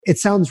it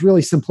sounds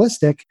really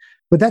simplistic,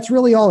 but that's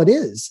really all it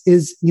is,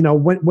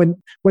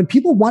 when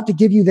people want to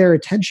give you their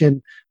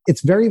attention,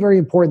 it's very, very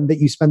important that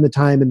you spend the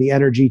time and the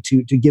energy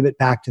to give it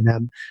back to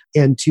them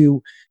and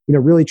to,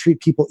 really treat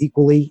people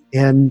equally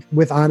and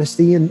with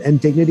honesty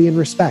and dignity and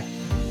respect.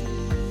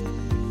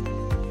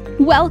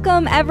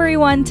 Welcome,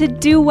 everyone, to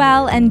Do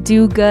Well and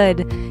Do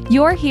Good.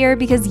 You're here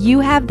because you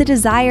have the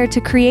desire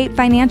to create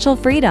financial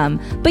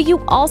freedom, but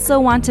you also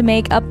want to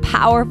make a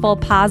powerful,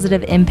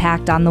 positive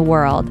impact on the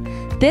world.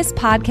 This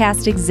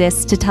podcast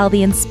exists to tell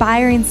the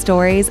inspiring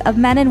stories of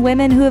men and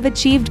women who have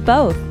achieved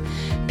both,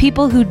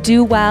 people who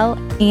do well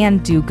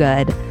and do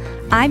good.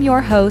 I'm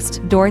your host,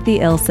 Dorothy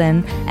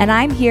Ilson, and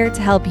I'm here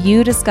to help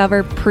you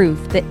discover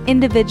proof that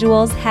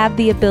individuals have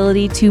the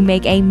ability to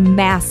make a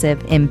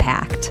massive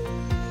impact.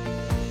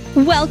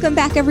 Welcome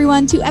back,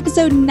 everyone, to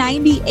episode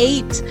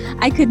 98.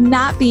 I could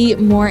not be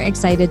more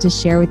excited to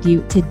share with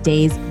you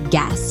today's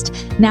guest.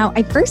 Now,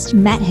 I first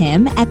met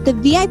him at the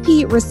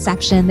VIP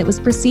reception that was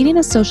preceding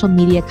a social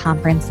media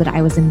conference that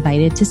I was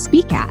invited to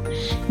speak at.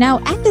 Now,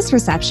 at this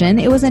reception,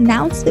 it was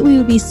announced that we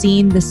would be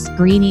seeing the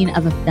screening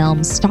of a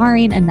film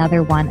starring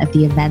another one of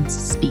the event's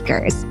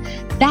speakers.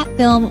 That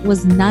film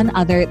was none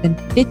other than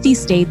 50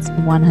 States,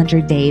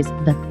 100 Days,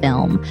 the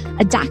film,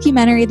 a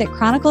documentary that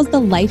chronicles the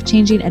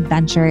life-changing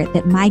adventure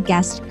that my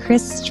guest,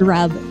 Chris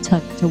Strub,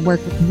 took to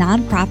work with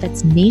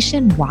nonprofits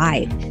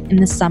nationwide in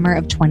the summer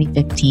of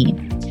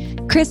 2015.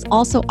 Chris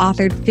also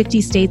authored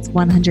 50 States,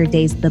 100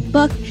 Days, the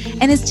book,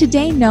 and is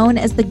today known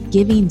as the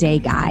Giving Day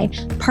Guy,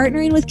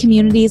 partnering with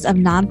communities of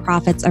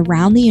nonprofits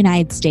around the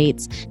United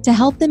States to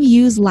help them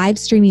use live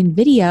streaming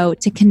video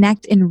to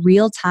connect in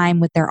real time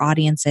with their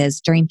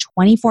audiences during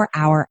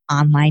 24-hour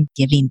online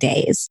giving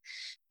days.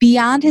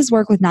 Beyond his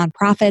work with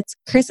nonprofits,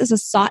 Chris is a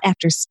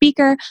sought-after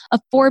speaker, a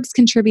Forbes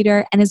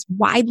contributor, and is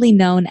widely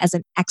known as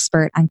an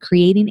expert on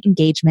creating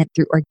engagement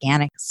through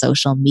organic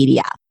social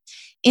media.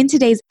 In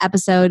today's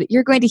episode,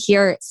 you're going to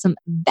hear some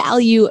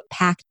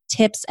value-packed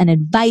tips and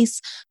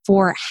advice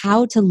for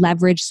how to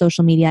leverage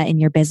social media in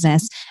your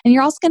business. And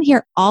you're also going to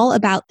hear all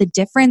about the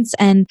difference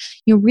and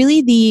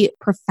really the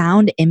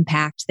profound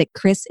impact that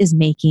Chris is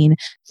making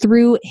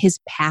through his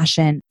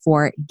passion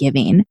for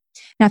giving.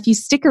 Now, if you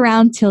stick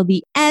around till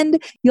the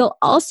end, you'll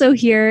also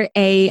hear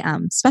a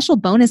special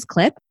bonus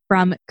clip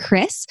from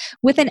Chris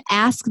with an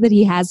ask that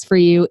he has for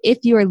you if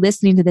you are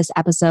listening to this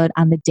episode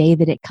on the day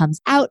that it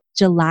comes out,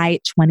 July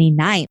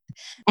 29th.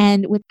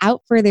 And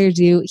without further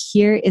ado,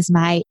 here is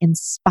my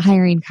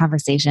inspiring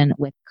conversation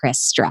with Chris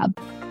Strub.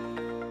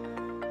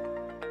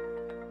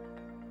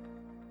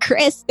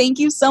 Chris, thank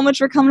you so much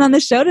for coming on the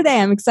show today.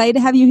 I'm excited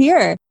to have you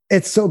here.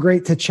 It's so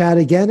great to chat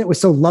again. It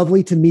was so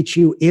lovely to meet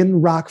you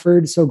in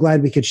Rockford. So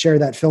glad we could share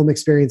that film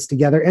experience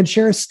together and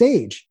share a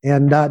stage.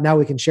 And now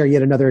we can share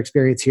yet another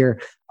experience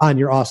here on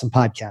your awesome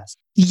podcast.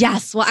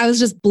 Yes. Well, I was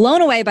just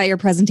blown away by your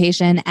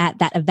presentation at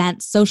that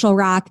event, Social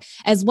Rock,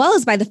 as well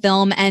as by the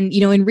film. And,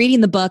 in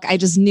reading the book, I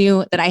just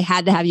knew that I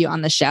had to have you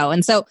on the show.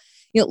 And so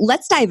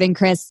let's dive in,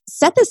 Chris.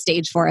 Set the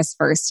stage for us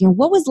first.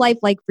 What was life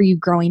like for you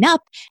growing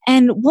up?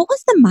 And what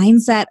was the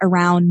mindset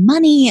around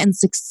money and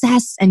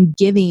success and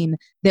giving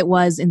that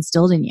was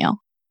instilled in you?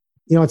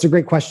 It's a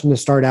great question to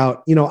start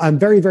out. I'm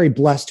very, very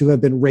blessed to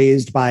have been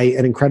raised by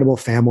an incredible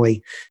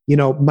family.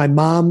 My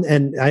mom,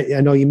 and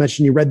I know you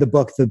mentioned you read the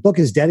book. The book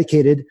is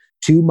dedicated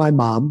to my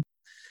mom,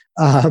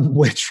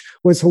 which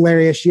was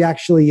hilarious. She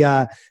actually,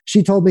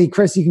 she told me,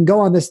 Chris, you can go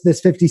on this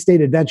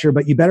 50-state adventure,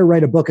 but you better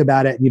write a book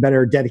about it and you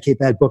better dedicate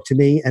that book to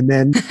me. And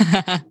then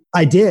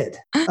I did.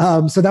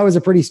 So that was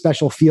a pretty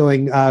special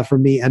feeling for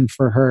me and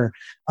for her.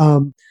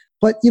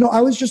 But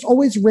I was just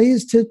always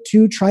raised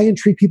to try and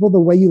treat people the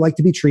way you like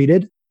to be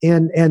treated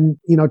and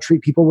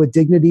treat people with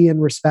dignity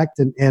and respect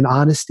and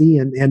honesty.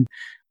 And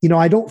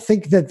I don't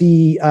think that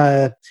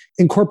the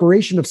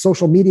incorporation of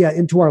social media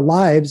into our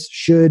lives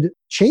should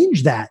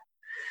change that.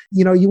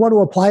 You want to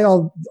apply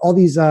all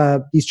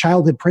these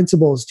childhood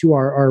principles to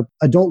our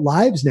adult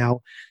lives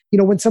now.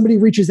 When somebody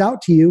reaches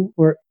out to you,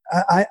 or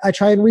I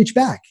try and reach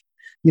back,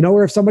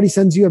 or if somebody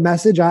sends you a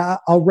message,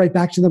 I'll write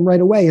back to them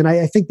right away. And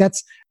I think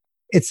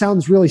it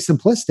sounds really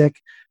simplistic,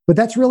 but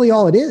that's really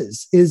all it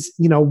is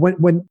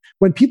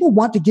when people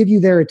want to give you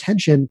their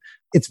attention,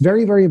 it's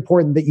very, very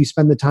important that you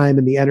spend the time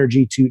and the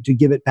energy to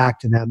give it back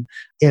to them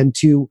and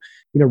to,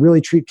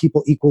 really treat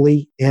people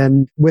equally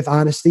and with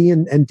honesty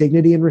and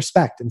dignity and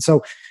respect. And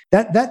so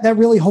that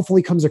really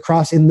hopefully comes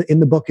across in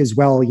the book as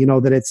well,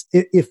 that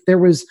if there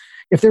was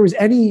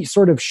any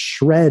sort of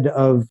shred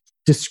of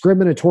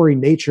discriminatory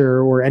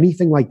nature or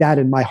anything like that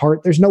in my heart,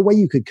 there's no way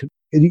you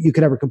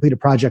could ever complete a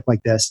project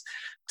like this.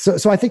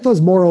 So I think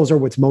those morals are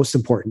what's most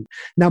important.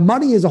 Now,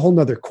 money is a whole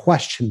nother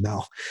question,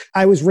 though.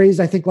 I was raised,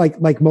 I think,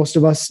 like most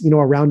of us,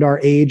 around our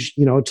age,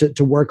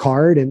 to work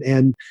hard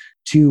and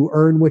to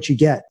earn what you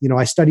get.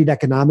 I studied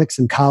economics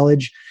in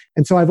college.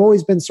 And so I've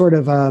always been sort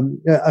of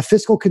a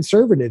fiscal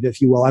conservative, if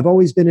you will. I've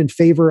always been in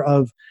favor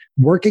of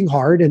working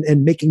hard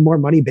and making more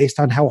money based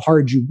on how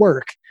hard you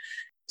work.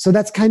 So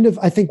that's kind of,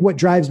 I think, what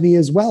drives me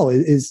as well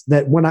is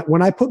that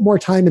when I put more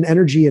time and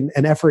energy and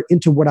effort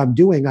into what I'm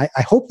doing, I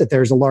hope that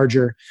there's a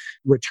larger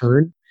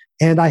return.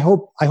 And I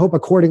hope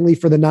accordingly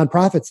for the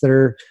nonprofits that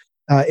are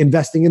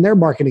investing in their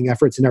marketing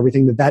efforts and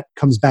everything, that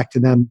comes back to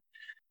them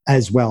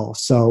as well.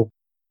 So,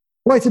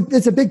 well,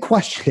 it's a big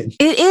question.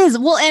 It is.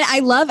 Well, and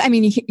I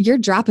mean, you're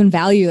dropping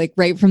value like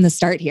right from the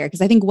start here,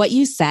 because I think what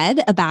you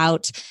said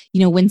about,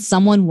 when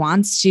someone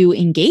wants to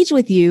engage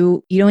with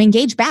you,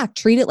 engage back,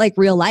 treat it like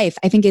real life.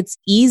 I think it's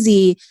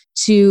easy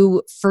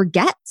to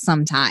forget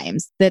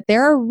sometimes that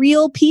there are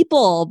real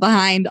people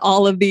behind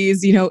all of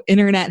these,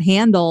 internet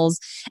handles.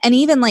 And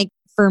even like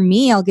for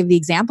me, I'll give the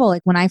example,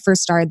 like when I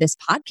first started this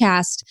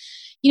podcast,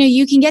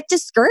 you can get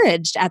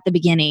discouraged at the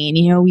beginning.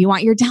 You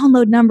want your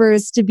download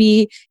numbers to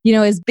be,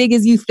 as big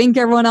as you think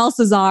everyone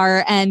else's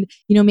are. And,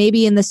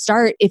 maybe in the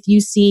start, if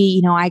you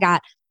see, I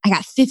got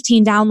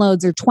 15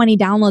 downloads or 20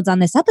 downloads on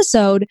this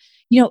episode,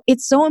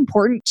 it's so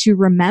important to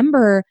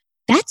remember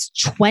that's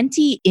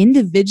 20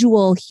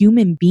 individual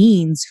human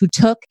beings who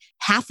took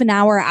half an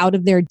hour out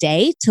of their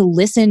day to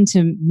listen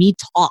to me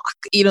talk.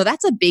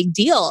 That's a big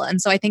deal.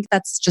 And so I think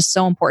that's just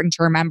so important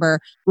to remember,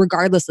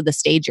 regardless of the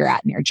stage you're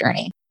at in your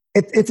journey.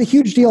 It's a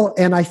huge deal.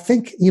 And I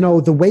think,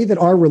 the way that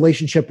our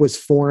relationship was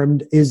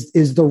formed is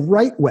the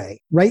right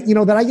way, right?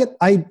 That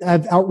I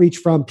have outreach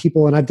from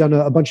people, and I've done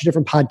a bunch of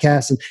different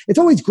podcasts, and it's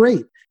always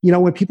great.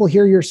 When people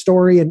hear your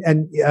story and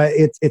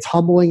it's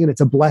humbling and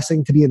it's a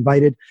blessing to be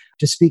invited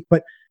to speak.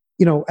 But,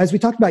 as we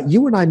talked about,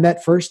 you and I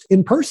met first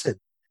in person,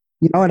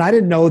 and I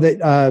didn't know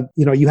that,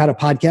 you had a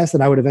podcast that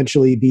I would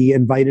eventually be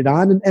invited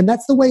on. And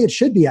that's the way it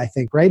should be, I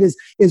think, right?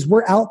 Is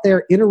we're out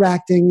there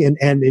interacting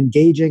and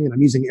engaging, and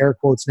I'm using air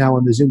quotes now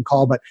on the Zoom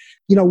call, but,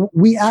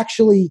 we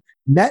actually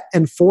met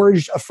and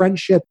forged a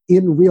friendship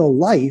in real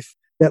life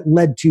that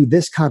led to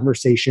this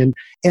conversation.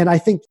 And I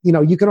think,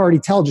 you can already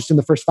tell just in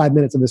the first 5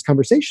 minutes of this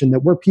conversation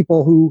that we're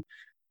people who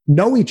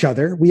know each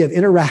other. We have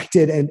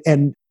interacted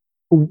and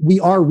we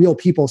are real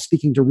people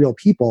speaking to real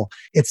people.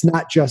 It's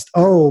not just,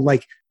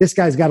 like this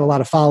guy's got a lot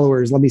of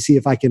followers. Let me see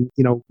if I can,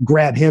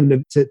 grab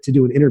him to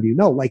do an interview.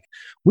 No, like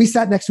we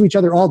sat next to each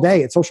other all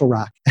day at Social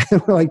Rock.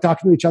 We're like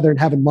talking to each other and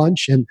having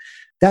lunch. And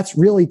that's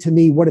really, to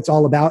me, what it's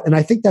all about. And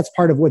I think that's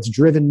part of what's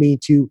driven me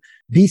to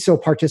be so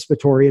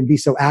participatory and be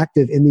so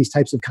active in these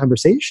types of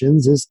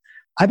conversations is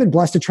I've been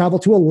blessed to travel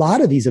to a lot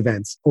of these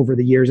events over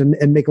the years and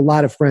make a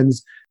lot of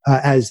friends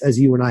as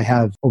you and I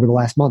have over the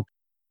last month.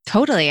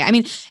 Totally. I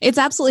mean, it's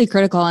absolutely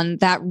critical. And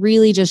that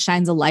really just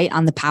shines a light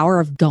on the power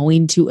of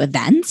going to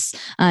events,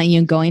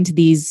 going to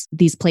these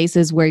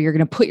places where you're going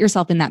to put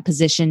yourself in that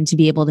position to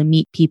be able to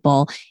meet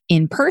people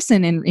in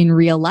person and in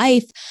real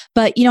life.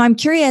 But, I'm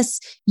curious,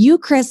 you,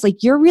 Chris,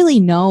 like you're really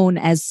known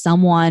as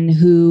someone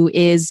who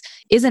is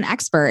an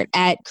expert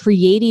at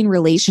creating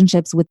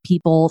relationships with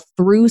people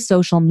through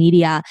social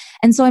media.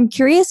 And so I'm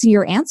curious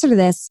your answer to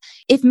this.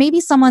 If maybe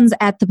someone's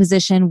at the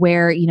position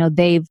where,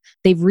 they've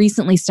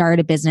recently started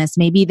a business,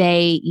 maybe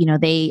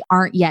they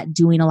aren't yet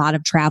doing a lot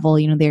of travel,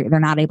 they're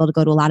not able to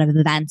go to a lot of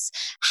events.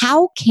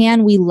 How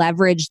can we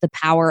leverage the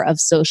power of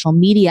social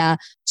media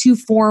to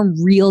form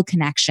real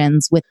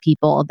connections with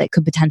people that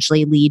could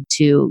potentially lead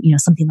to,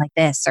 something like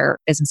this or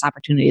business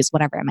opportunities,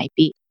 whatever it might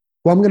be?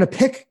 Well, I'm going to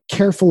pick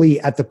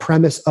carefully at the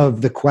premise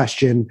of the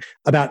question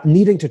about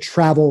needing to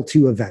travel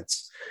to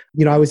events.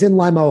 I was in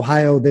Lima,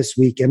 Ohio this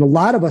week, and a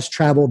lot of us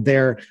traveled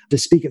there to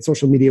speak at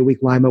Social Media Week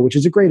Lima, which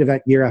is a great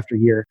event year after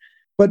year.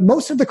 But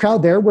most of the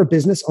crowd there were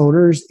business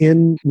owners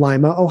in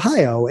Lima,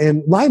 Ohio.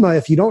 And Lima,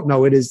 if you don't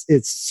know it,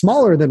 it's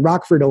smaller than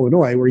Rockford,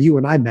 Illinois, where you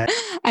and I met.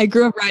 I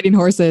grew up riding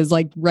horses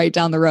like right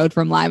down the road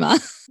from Lima.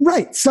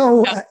 Right.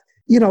 So,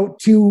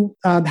 to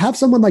have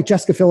someone like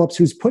Jessica Phillips,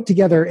 who's put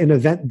together an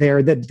event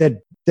there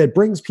that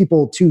brings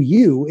people to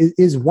you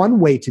is one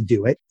way to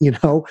do it,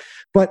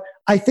 But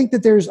I think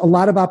that there's a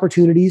lot of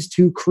opportunities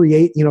to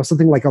create,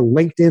 something like a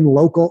LinkedIn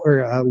local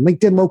or a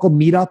LinkedIn local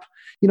meetup,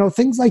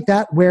 things like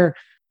that, where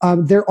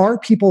there are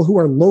people who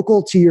are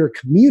local to your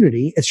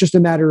community. It's just a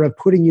matter of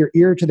putting your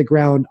ear to the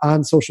ground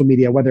on social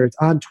media, whether it's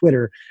on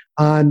Twitter,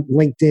 on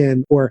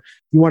LinkedIn, or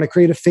you want to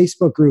create a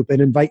Facebook group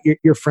and invite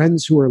your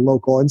friends who are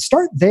local and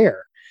start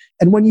there.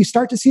 And when you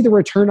start to see the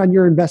return on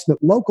your investment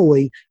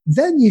locally,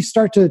 then you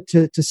start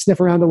to sniff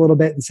around a little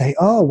bit and say,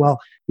 oh, well,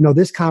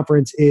 this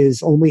conference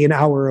is only an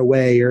hour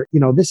away, or,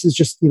 this is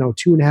just,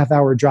 2.5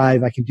 hour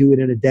drive. I can do it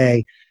in a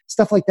day.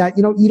 Stuff like that.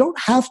 You don't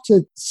have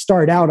to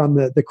start out on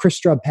the Chris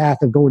Strub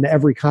path of going to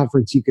every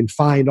conference you can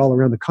find all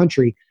around the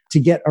country to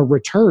get a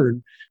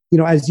return.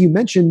 As you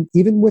mentioned,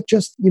 even with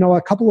just,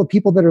 a couple of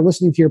people that are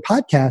listening to your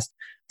podcast,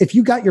 if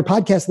you got your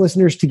podcast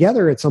listeners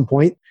together at some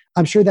point,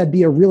 I'm sure that'd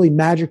be a really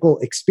magical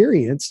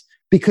experience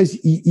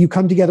because you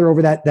come together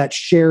over that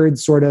shared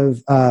sort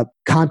of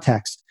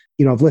context,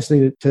 of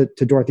listening to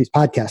Dorothy's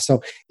podcast.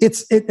 So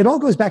it all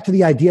goes back to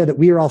the idea that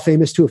we are all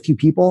famous to a few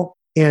people,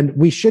 and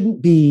we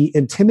shouldn't be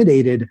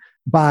intimidated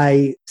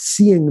by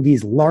seeing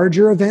these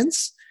larger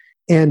events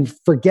and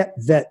forget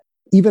that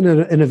even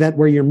an event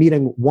where you're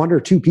meeting one or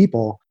two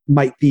people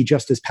might be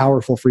just as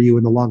powerful for you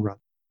in the long run.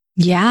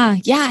 Yeah,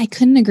 I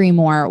couldn't agree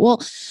more. Well,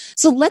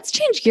 so let's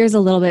change gears a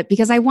little bit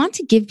because I want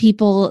to give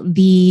people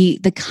the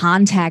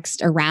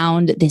context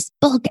around this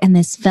book and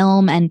this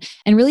film and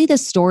really the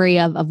story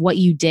of what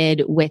you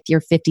did with your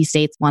 50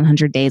 States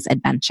 100 Days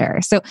adventure.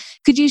 So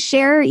could you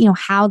share,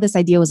 how this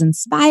idea was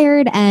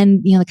inspired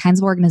and, the kinds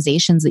of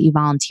organizations that you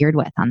volunteered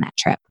with on that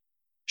trip?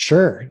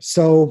 Sure.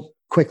 So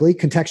quickly,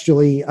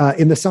 contextually,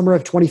 in the summer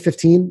of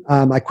 2015,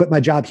 I quit my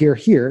job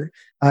here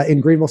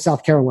in Greenville,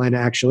 South Carolina,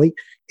 actually.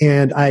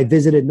 And I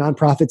visited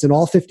nonprofits in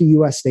all 50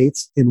 US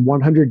states in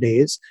 100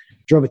 days,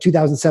 drove a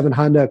 2007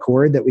 Honda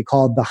Accord that we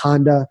called the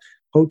Honda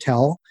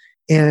Hotel.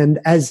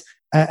 And as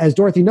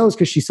Dorothy knows,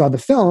 because she saw the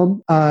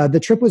film, the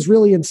trip was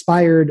really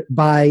inspired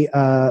by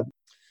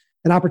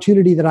an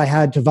opportunity that I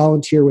had to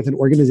volunteer with an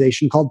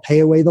organization called Pay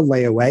Away the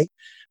Layaway,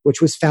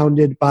 which was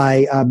founded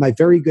by my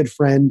very good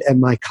friend and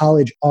my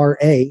college RA,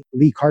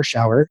 Lee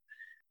Karshauer.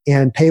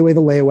 And Pay Away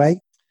the Layaway,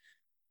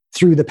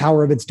 through the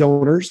power of its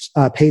donors,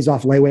 pays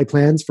off layaway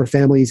plans for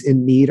families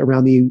in need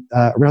around the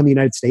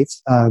United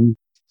States,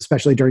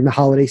 especially during the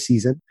holiday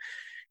season.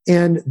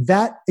 And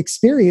that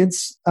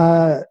experience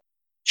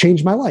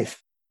changed my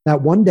life.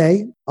 That one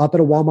day, up at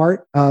a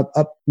Walmart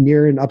up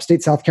near in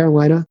upstate South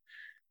Carolina,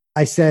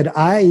 I said,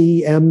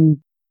 I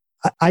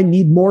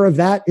need more of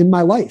that in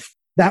my life.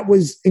 That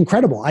was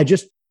incredible. I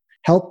just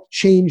helped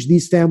change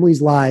these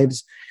families'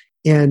 lives.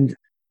 And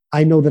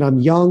I know that I'm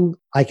young,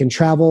 I can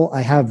travel, I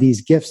have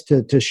these gifts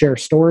to share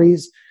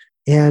stories,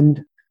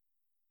 and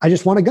I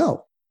just want to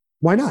go.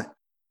 Why not?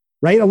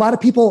 Right? A lot of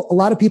people,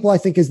 I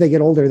think as they get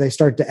older, they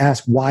start to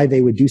ask why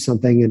they would do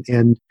something.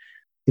 And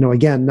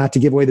again, not to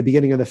give away the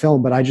beginning of the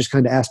film, but I just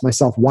kind of asked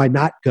myself, why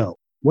not go?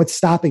 What's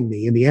stopping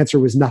me? And the answer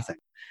was nothing.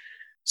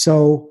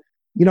 So,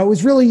 it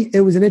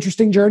was an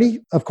interesting journey,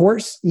 of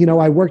course.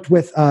 I worked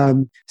with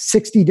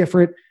 60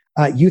 different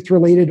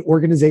youth-related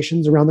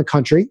organizations around the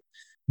country.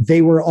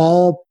 They were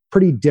all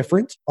pretty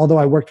different, although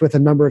I worked with a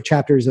number of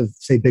chapters of,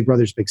 say, Big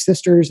Brothers Big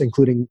Sisters,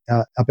 including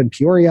up in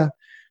Peoria.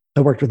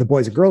 I worked with the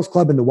Boys and Girls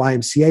Club and the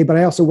YMCA, but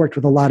I also worked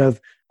with a lot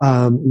of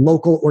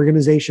local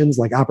organizations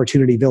like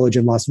Opportunity Village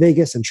in Las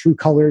Vegas and True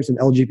Colors, an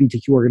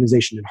LGBTQ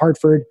organization in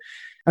Hartford.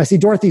 I see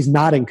Dorothy's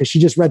nodding because she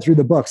just read through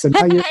the books. And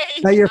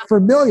now you're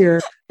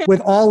familiar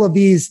with all of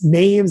these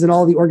names and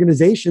all the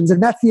organizations.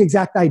 And that's the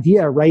exact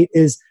idea, right?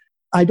 Is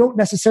I don't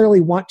necessarily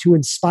want to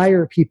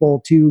inspire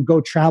people to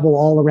go travel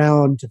all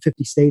around to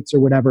 50 states or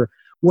whatever.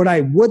 What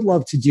I would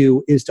love to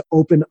do is to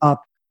open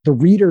up the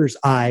reader's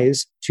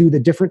eyes to the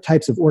different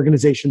types of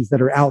organizations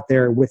that are out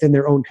there within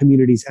their own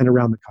communities and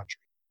around the country.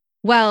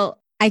 Well,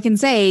 I can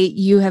say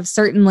you've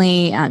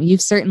certainly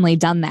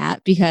done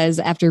that, because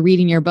after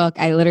reading your book,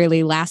 I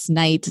literally last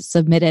night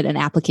submitted an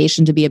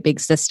application to be a big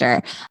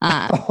sister.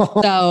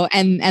 So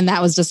that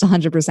was just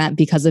 100%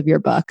 because of your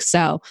book.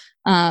 So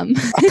yeah.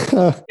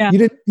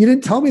 You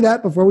didn't tell me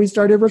that before we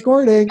started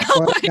recording.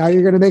 Now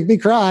you're going to make me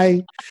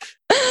cry.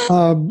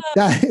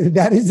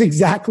 That is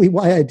exactly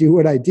why I do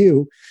what I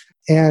do.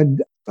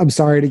 And I'm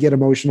sorry to get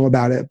emotional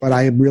about it, but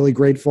I am really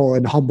grateful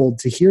and humbled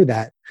to hear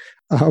that.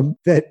 I hope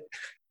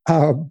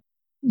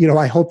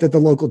that the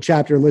local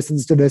chapter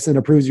listens to this and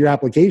approves your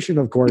application,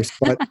 of course,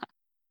 but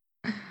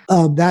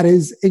that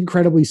is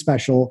incredibly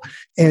special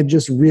and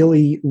just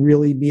really,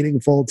 really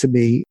meaningful to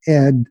me.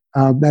 And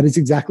that is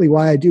exactly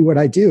why I do what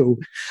I do.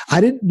 I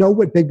didn't know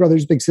what Big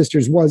Brothers Big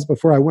Sisters was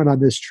before I went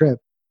on this trip.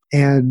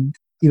 And,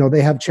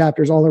 they have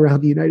chapters all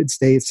around the United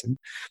States. And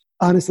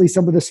honestly,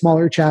 some of the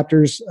smaller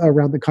chapters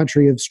around the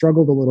country have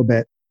struggled a little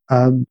bit.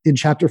 In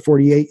chapter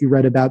 48, you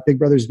read about Big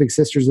Brothers Big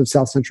Sisters of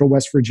South Central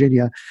West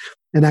Virginia.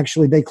 And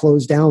actually, they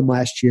closed down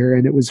last year.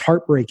 And it was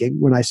heartbreaking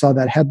when I saw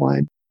that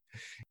headline.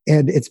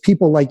 And it's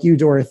people like you,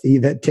 Dorothy,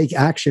 that take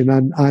action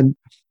on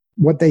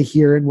what they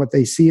hear and what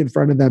they see in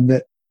front of them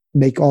that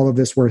make all of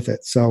this worth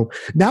it. So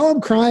now I'm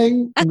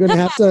crying. I'm going to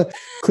have to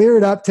clear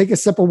it up, take a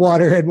sip of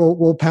water, and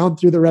we'll pound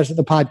through the rest of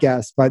the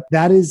podcast. But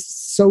that is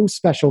so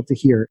special to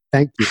hear.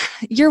 Thank you.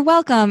 You're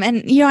welcome.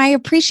 And, I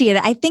appreciate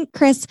it. I think,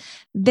 Chris,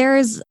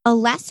 there's a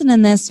lesson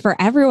in this for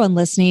everyone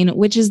listening,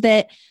 which is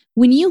that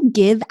when you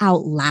give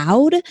out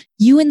loud,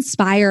 you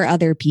inspire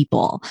other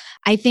people.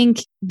 I think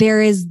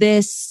there is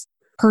this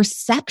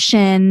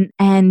perception,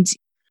 and,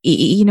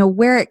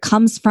 where it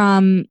comes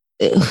from,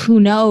 who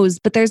knows,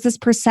 but there's this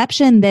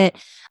perception that,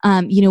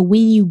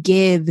 when you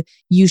give,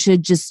 you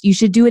should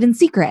do it in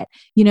secret.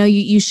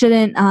 You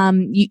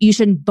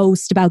shouldn't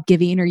boast about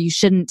giving, or you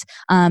shouldn't,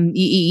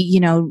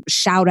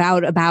 shout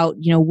out about,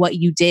 what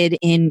you did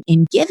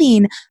in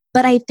giving.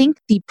 But I think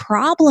the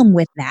problem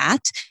with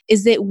that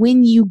is that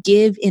when you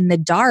give in the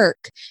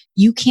dark,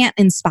 you can't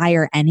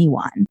inspire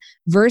anyone,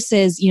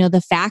 versus,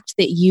 the fact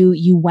that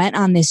you went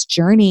on this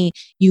journey,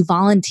 you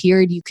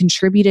volunteered, you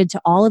contributed to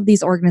all of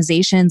these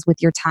organizations with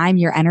your time,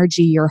 your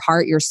energy, your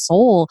heart, your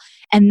soul.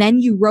 And then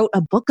you wrote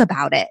a book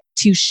about it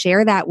to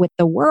share that with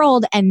the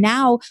world. And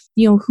now,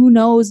 who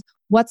knows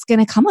what's going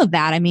to come of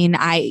that? I mean,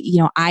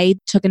 I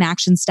took an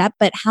action step,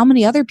 but how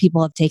many other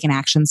people have taken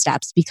action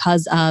steps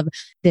because of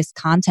this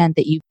content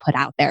that you've put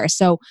out there?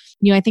 So,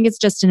 I think it's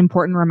just an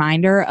important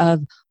reminder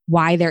of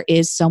why there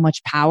is so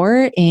much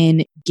power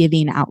in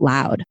giving out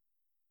loud.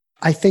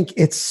 I think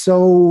it's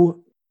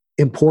so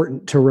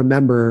important to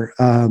remember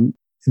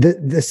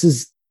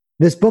that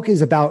this book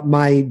is about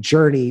my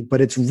journey,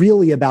 but it's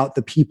really about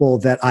the people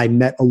that I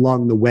met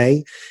along the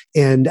way.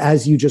 And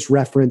as you just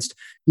referenced,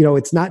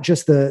 it's not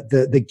just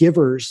the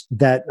givers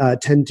that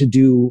tend to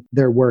do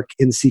their work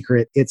in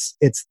secret. It's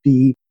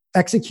the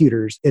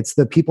executors. It's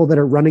the people that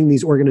are running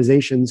these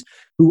organizations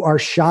who are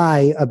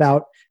shy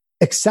about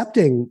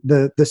accepting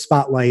the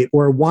spotlight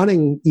or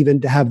wanting even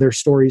to have their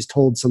stories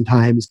told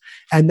sometimes.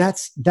 And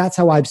that's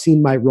how I've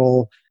seen my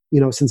role,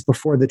 since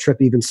before the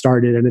trip even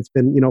started. And it's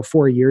been,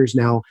 4 years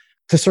now,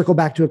 to circle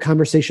back to a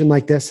conversation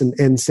like this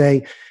and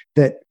say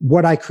that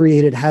what I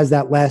created has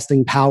that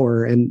lasting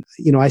power. And,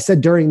 I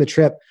said during the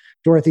trip,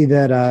 Dorothy,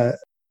 that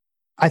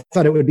I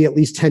thought it would be at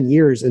least 10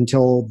 years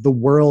until the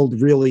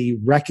world really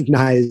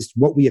recognized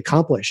what we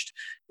accomplished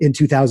in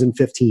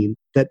 2015.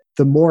 That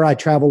the more I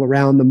travel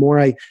around, the more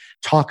I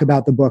talk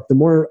about the book, the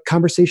more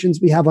conversations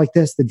we have like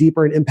this, the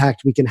deeper an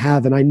impact we can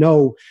have. And I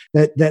know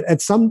that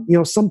at some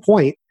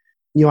point,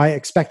 I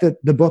expect that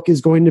the book is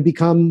going to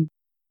become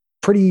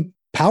pretty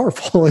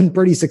powerful and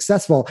pretty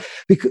successful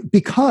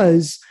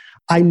because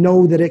I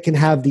know that it can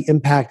have the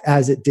impact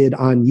as it did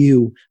on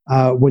you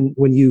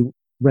when you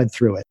read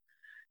through it.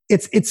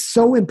 It's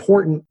so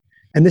important.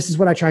 And this is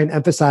what I try and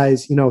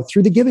emphasize,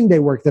 through the Giving Day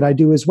work that I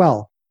do as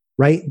well,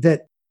 right?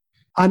 That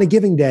on a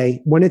Giving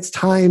Day, when it's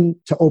time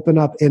to open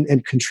up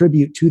and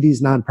contribute to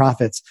these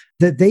nonprofits,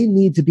 that they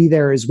need to be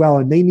there as well.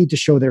 And they need to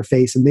show their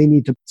face and they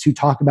need to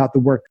talk about the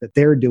work that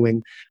they're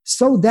doing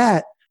so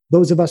that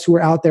those of us who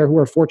are out there who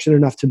are fortunate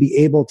enough to be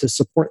able to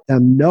support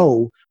them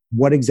know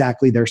what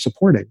exactly they're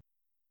supporting.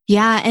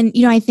 Yeah. And,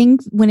 I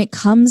think when it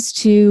comes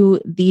to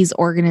these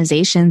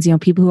organizations,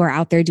 people who are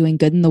out there doing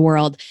good in the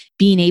world,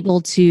 being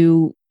able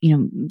to,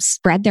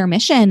 spread their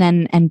mission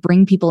and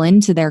bring people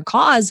into their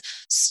cause,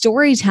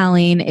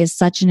 storytelling is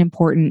such an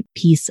important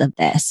piece of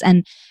this.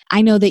 And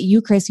I know that you,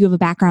 Chris, you have a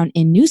background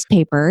in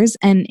newspapers,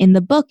 and in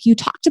the book, you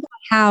talked about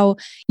how,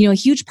 a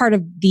huge part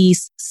of the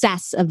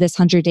success of this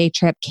 100-day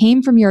trip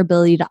came from your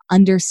ability to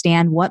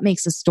understand what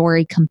makes a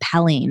story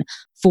compelling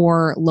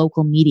for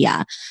local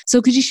media.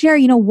 So could you share,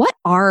 what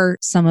are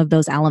some of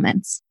those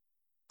elements?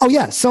 Oh,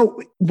 yeah. So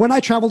when I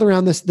traveled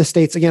around the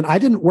States, again, I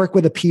didn't work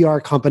with a PR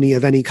company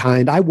of any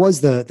kind. I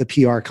was the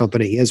PR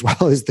company as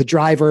well as the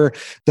driver,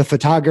 the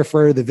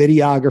photographer, the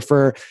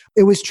videographer.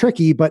 It was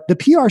tricky, but the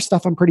PR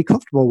stuff I'm pretty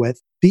comfortable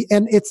with.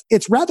 And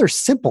it's rather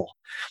simple.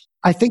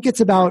 I think it's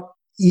about,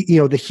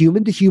 the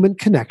human to human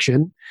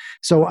connection.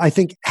 So I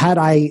think had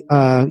I,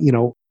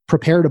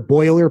 prepared a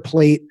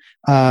boilerplate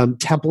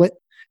template,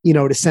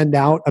 to send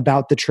out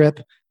about the trip,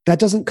 that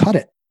doesn't cut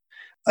it.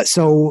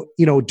 So,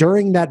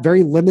 during that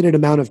very limited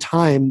amount of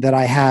time that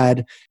I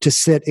had to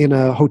sit in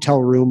a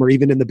hotel room or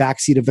even in the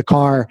backseat of the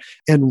car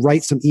and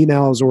write some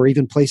emails or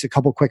even place a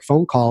couple quick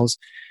phone calls,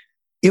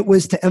 it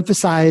was to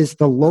emphasize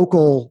the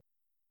local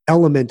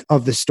element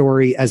of the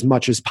story as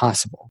much as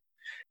possible.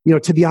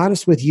 To be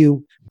honest with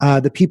you,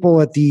 the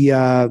people at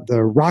the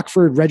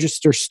Rockford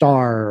Register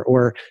Star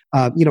or,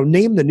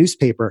 name the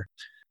newspaper,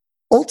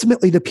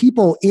 ultimately, the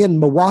people in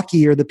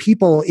Milwaukee or the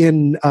people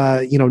in,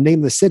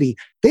 name the city,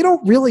 they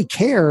don't really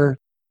care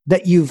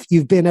that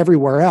you've been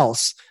everywhere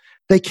else.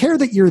 They care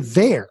that you're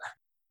there,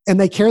 and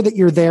they care that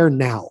you're there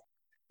now.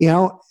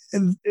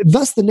 And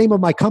thus the name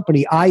of my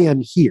company, I Am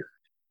Here,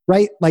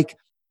 right? Like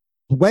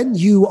when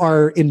you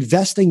are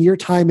investing your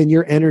time and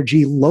your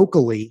energy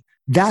locally,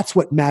 that's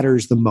what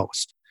matters the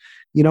most.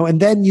 And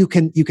then you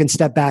can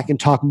step back and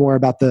talk more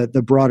about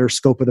the broader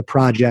scope of the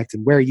project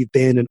and where you've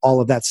been and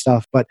all of that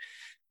stuff. But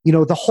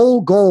the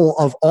whole goal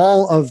of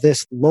all of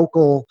this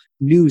local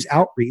news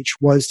outreach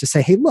was to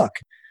say, hey, look,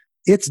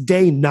 it's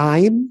day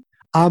 9.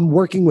 I'm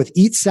working with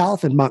Eat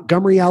South in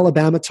Montgomery,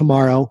 Alabama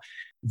tomorrow.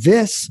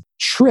 This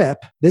trip,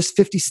 this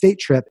 50-state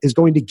trip, is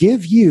going to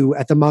give you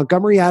at the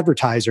Montgomery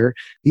Advertiser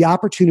the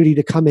opportunity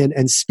to come in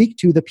and speak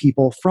to the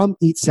people from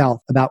Eat South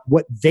about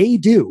what they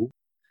do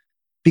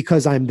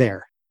because I'm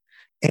there.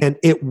 And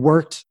it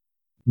worked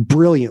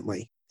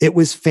brilliantly. It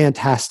was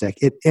fantastic.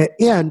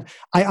 And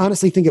I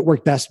honestly think it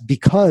worked best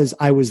because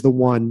I was the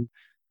one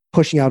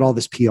pushing out all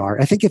this PR.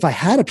 I think if I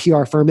had a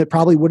PR firm, it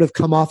probably would have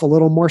come off a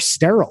little more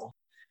sterile.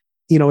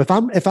 If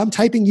I'm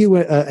typing you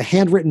a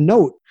handwritten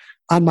note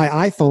on my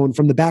iPhone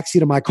from the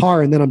backseat of my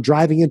car, and then I'm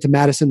driving into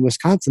Madison,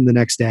 Wisconsin the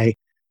next day,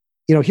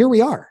 here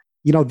we are.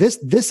 This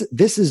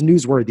is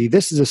newsworthy.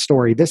 This is a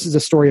story. This is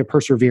a story of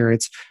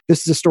perseverance.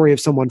 This is a story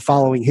of someone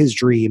following his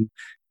dream.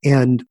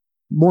 And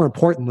more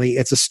importantly,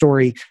 it's a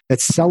story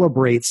that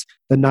celebrates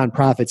the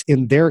nonprofits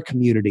in their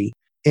community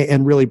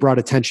and really brought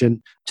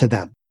attention to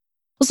them.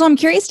 Well, so I'm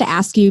curious to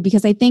ask you,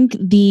 because I think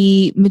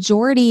the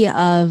majority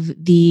of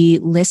the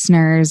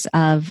listeners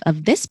of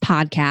this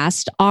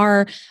podcast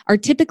are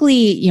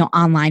typically,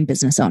 online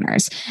business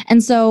owners.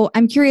 And so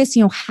I'm curious,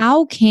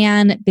 how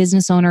can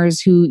business owners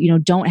who,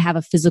 don't have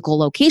a physical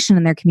location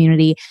in their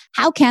community,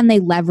 how can they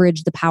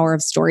leverage the power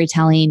of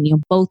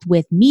storytelling, both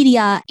with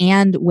media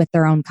and with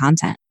their own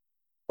content?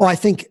 Well, I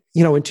think,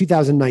 in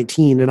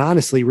 2019 and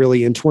honestly,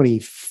 really in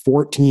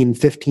 2014,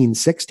 15,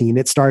 16,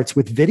 it starts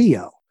with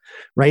video,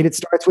 right? It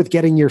starts with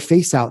getting your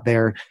face out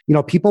there.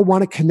 People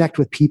want to connect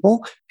with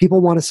people.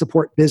 People want to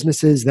support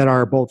businesses that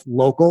are both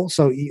local.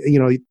 So,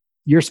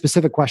 your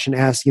specific question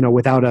asks,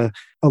 without a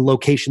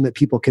location that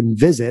people can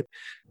visit.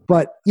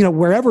 But,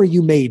 wherever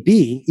you may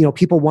be,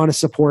 people want to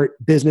support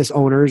business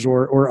owners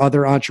or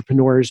other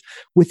entrepreneurs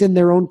within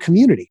their own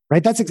community,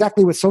 right? That's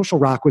exactly what Social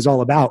Rock was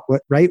all about,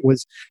 right?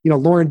 Was,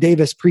 Lauren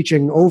Davis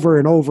preaching over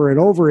and over and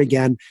over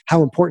again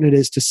how important it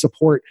is to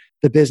support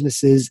the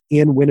businesses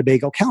in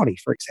Winnebago County,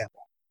 for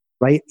example,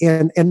 right?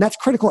 And that's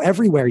critical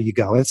everywhere you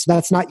go.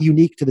 That's not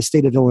unique to the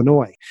state of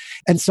Illinois.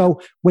 And so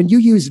when you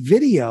use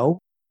video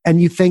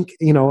and you think,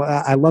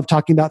 I love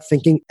talking about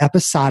thinking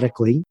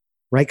episodically,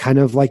 right? Kind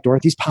of like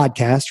Dorothy's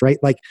podcast, right?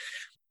 Like,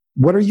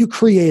 what are you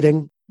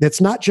creating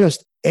that's not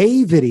just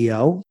a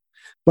video,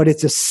 but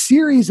it's a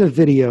series of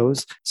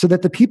videos so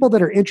that the people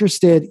that are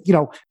interested,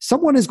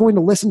 someone is going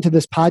to listen to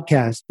this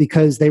podcast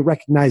because they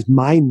recognize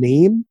my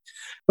name,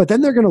 but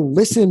then they're going to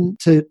listen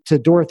to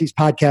Dorothy's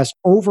podcast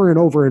over and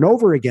over and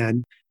over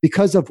again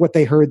because of what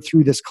they heard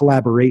through this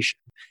collaboration.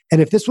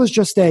 And if this was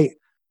just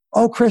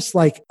oh, Chris,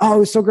 it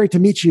was so great to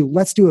meet you.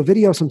 Let's do a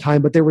video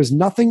sometime, but there was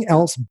nothing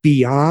else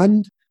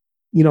beyond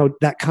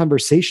that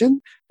conversation,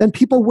 then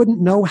people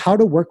wouldn't know how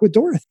to work with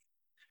Dorothy,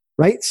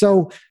 right?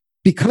 So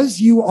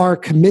because you are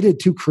committed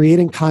to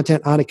creating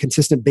content on a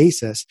consistent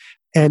basis,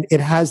 and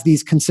it has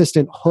these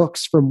consistent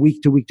hooks from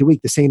week to week to week,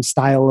 the same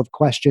style of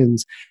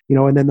questions,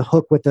 and then the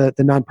hook with the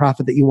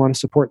nonprofit that you want to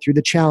support through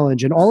the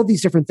challenge and all of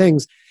these different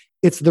things,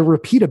 it's the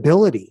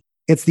repeatability.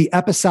 It's the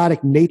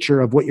episodic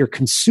nature of what you're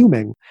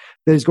consuming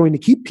that is going to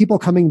keep people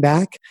coming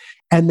back.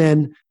 And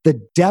then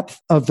the depth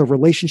of the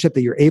relationship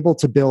that you're able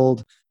to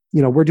build.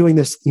 We're doing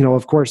this,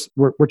 of course,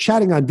 we're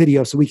chatting on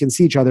video so we can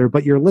see each other,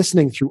 but you're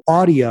listening through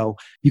audio.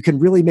 You can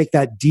really make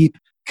that deep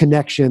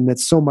connection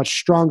that's so much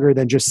stronger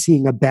than just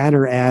seeing a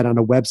banner ad on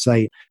a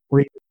website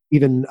or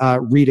even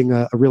reading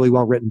a really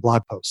well-written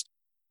blog post.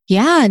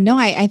 Yeah, no,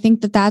 I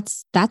think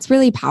that's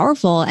really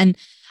powerful. And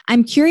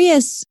I'm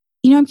curious,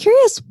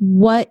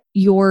 what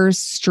your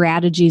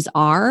strategies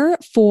are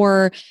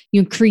for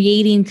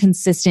creating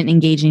consistent,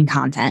 engaging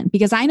content.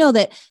 Because I know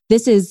that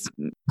this is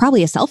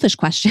probably a selfish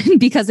question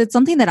because it's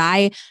something that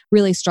I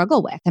really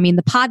struggle with. I mean,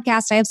 the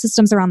podcast, I have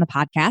systems around the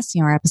podcast.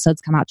 Our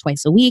episodes come out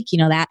twice a week.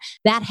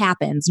 That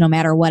happens no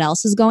matter what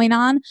else is going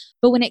on.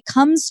 But when it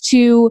comes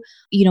to,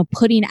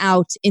 putting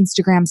out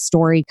Instagram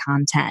story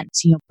content,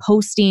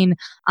 posting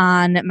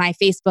on my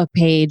Facebook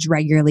page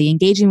regularly,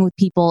 engaging with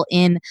people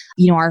in,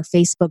 our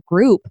Facebook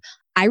group,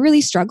 I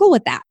really struggle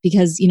with that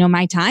because,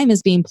 my time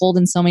is being pulled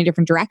in so many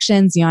different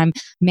directions. I'm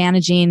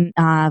managing,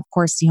 of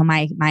course,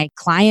 my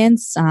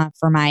clients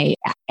for my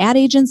ad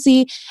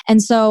agency.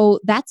 And so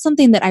that's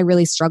something that I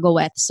really struggle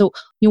with. So,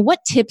 what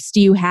tips do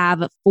you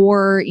have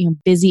for,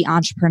 busy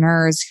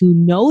entrepreneurs who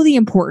know the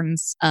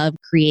importance of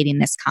creating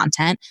this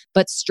content,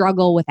 but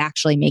struggle with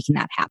actually making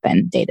that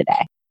happen day to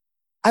day?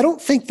 I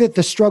don't think that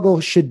the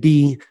struggle should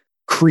be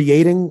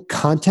creating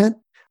content.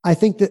 I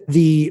think that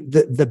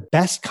the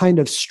best kind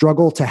of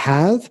struggle to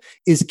have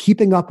is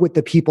keeping up with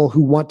the people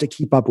who want to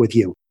keep up with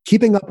you,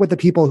 keeping up with the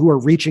people who are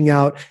reaching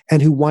out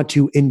and who want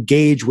to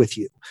engage with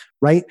you,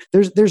 right?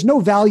 There's no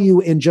value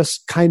in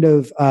just kind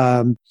of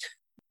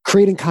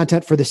creating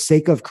content for the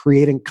sake of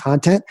creating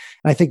content.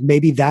 And I think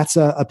maybe that's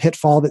a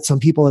pitfall that some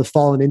people have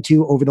fallen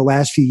into over the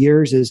last few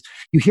years is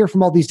you hear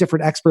from all these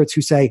different experts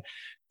who say,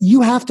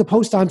 you have to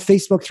post on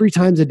Facebook 3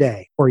 times a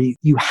day, or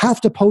you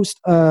have to post,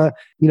 10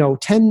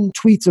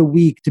 tweets a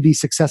week to be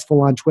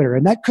successful on Twitter.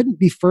 And that couldn't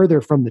be further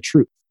from the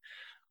truth.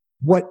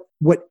 What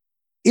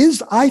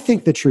is, I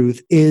think, the truth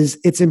is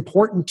it's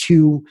important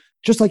to,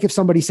 just like if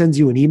somebody sends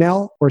you an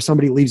email or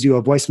somebody leaves you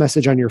a voice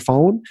message on your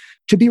phone,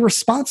 to be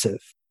responsive.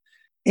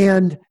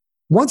 And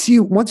once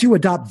you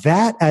adopt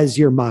that as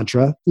your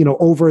mantra,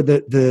 over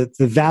the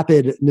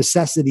vapid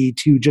necessity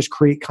to just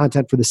create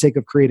content for the sake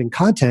of creating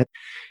content,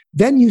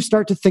 then you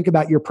start to think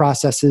about your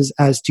processes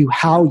as to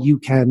how you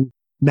can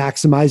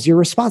maximize your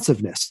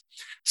responsiveness.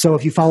 So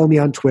if you follow me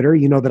on Twitter,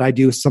 you know that I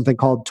do something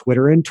called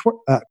Twitter and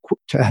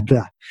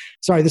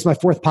sorry, this is my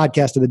 4th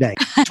podcast of the day.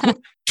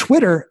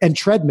 Twitter and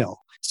treadmill.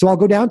 So I'll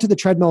go down to the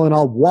treadmill and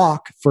I'll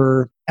walk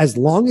for as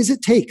long as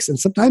it takes. And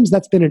sometimes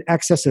that's been in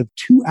excess of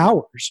 2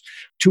 hours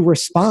to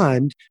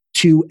respond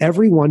to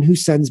everyone who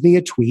sends me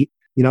a tweet,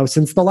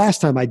 since the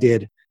last time I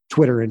did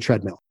Twitter and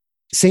treadmill.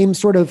 Same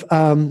sort of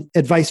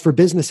advice for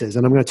businesses.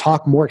 And I'm going to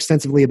talk more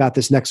extensively about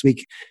this next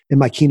week in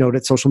my keynote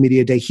at Social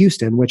Media Day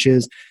Houston, which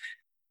is,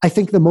 I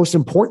think the most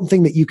important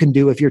thing that you can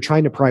do if you're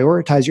trying to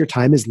prioritize your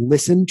time is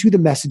listen to the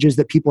messages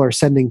that people are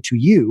sending to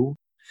you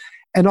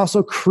and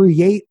also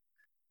create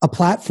a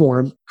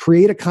platform,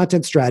 create a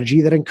content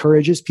strategy that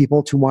encourages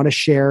people to want to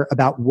share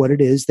about what it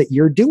is that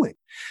you're doing.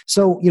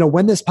 So,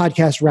 when this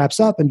podcast wraps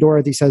up and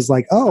Dorothy says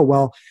oh,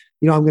 well,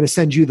 I'm going to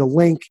send you the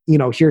link,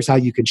 here's how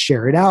you can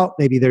share it out.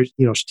 Maybe there's,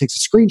 she takes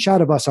a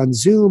screenshot of us on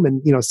Zoom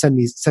and,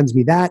 sends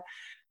me that.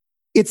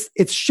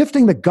 it's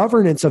shifting the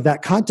governance of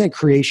that content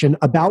creation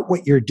about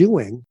what you're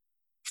doing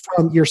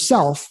from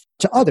yourself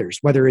to others,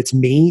 whether it's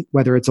me,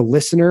 whether it's a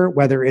listener,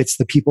 whether it's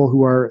the people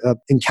who are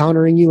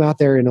encountering you out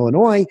there in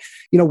Illinois,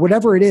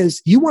 whatever it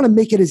is, you want to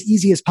make it as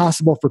easy as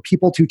possible for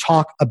people to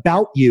talk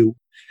about you.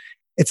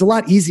 It's a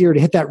lot easier to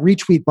hit that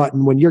retweet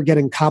button when you're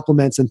getting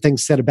compliments and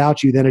things said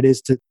about you than it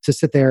is to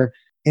sit there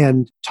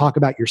and talk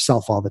about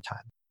yourself all the time.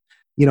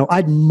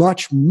 I'd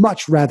much,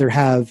 much rather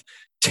have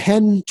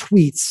 10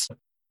 tweets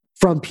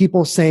from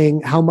people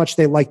saying how much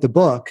they like the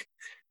book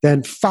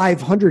than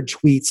 500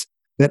 tweets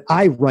that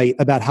I write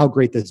about how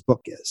great this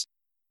book is.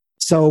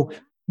 So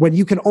when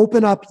you can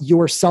open up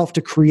yourself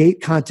to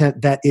create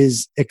content that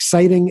is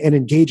exciting and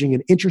engaging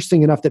and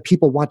interesting enough that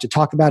people want to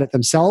talk about it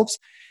themselves,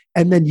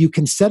 and then you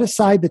can set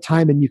aside the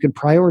time and you can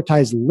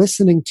prioritize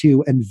listening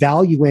to and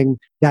valuing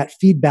that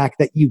feedback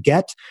that you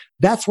get,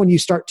 that's when you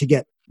start to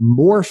get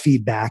more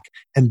feedback.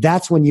 And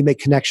that's when you make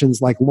connections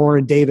like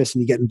Lauren Davis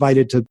and you get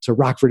invited to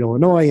Rockford,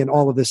 Illinois and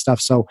all of this stuff.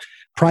 So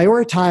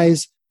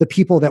prioritize the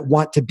people that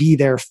want to be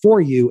there for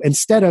you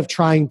instead of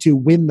trying to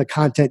win the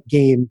content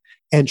game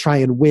and try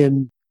and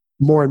win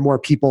more and more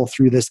people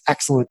through this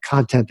excellent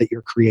content that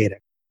you're creating.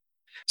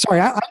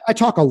 Sorry, I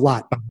talk a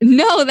lot.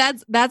 No,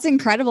 that's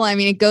incredible. I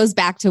mean, it goes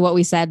back to what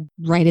we said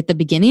right at the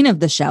beginning of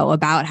the show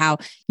about how,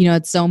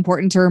 it's so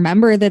important to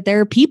remember that there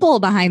are people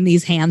behind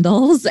these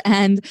handles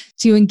and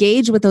to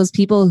engage with those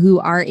people who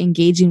are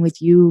engaging with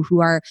you,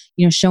 who are,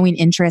 showing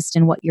interest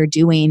in what you're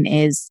doing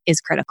is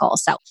critical.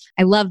 So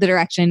I love the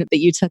direction that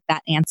you took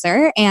that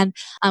answer. And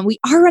we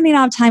are running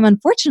out of time,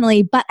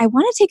 unfortunately, but I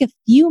want to take a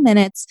few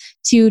minutes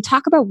to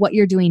talk about what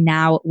you're doing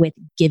now with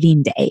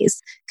Giving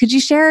Days. Could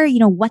you share,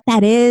 what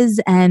that is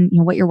and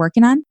what you're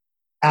working on?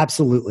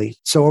 Absolutely.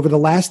 So over the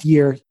last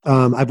year,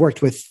 I've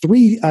worked with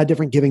 3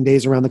 different Giving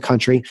Days around the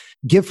country: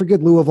 Give for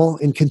Good Louisville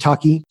in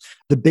Kentucky,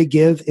 the Big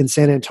Give in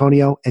San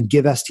Antonio, and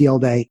Give STL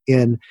Day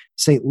in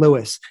St.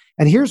 Louis.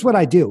 And here's what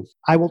I do.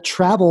 I will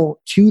travel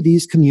to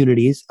these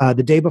communities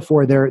the day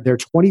before their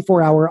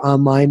 24-hour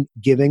online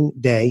giving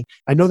day.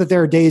 I know that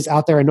there are days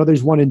out there. I know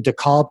there's one in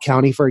DeKalb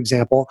County, for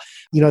example.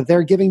 There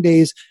are Giving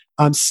Days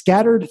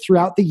scattered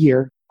throughout the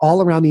year,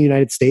 all around the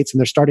United States, and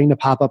they're starting to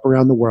pop up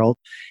around the world.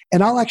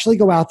 And I'll actually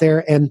go out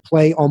there and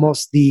play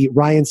almost the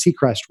Ryan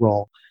Seacrest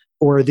role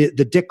or the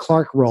Dick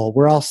Clark role,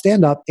 where I'll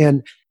stand up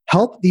and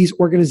help these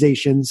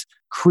organizations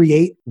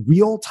create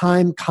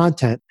real-time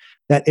content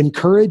that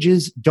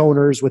encourages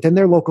donors within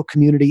their local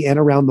community and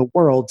around the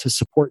world to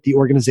support the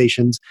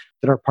organizations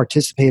that are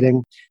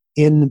participating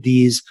in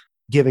these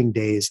Giving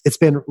Days. It's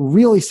been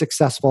really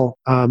successful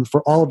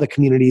for all of the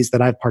communities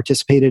that I've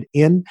participated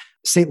in.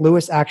 St.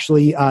 Louis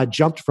actually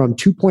jumped from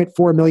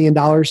 $2.4 million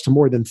to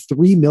more than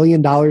 $3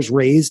 million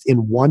raised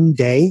in one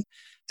day.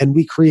 And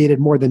we created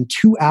more than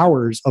 2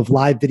 hours of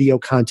live video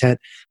content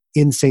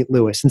in St.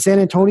 Louis. In San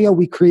Antonio,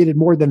 we created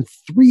more than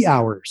 3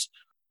 hours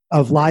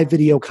of live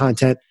video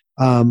content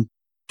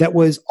that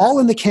was all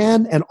in the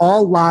can and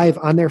all live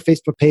on their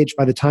Facebook page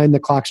by the time the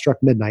clock struck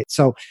midnight.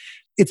 So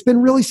it's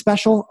been really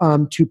special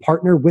to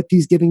partner with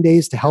these Giving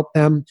Days to help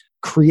them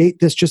create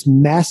this just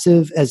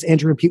massive, as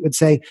Andrew and Pete would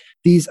say,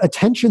 these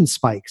attention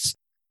spikes,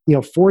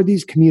 for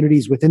these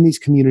communities, within these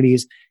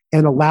communities,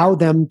 and allow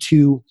them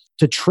to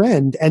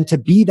trend and to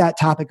be that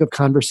topic of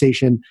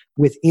conversation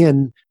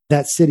within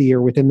that city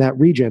or within that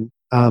region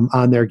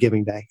on their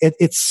Giving Day.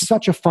 It's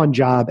such a fun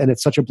job, and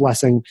it's such a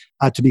blessing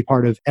to be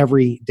part of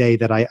every day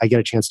that I get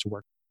a chance to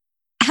work.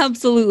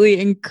 Absolutely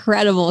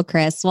incredible,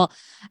 Chris. Well,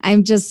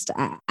 I'm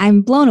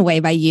blown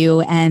away by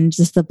you and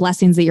just the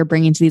blessings that you're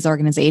bringing to these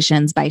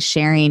organizations by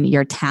sharing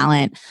your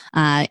talent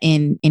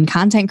in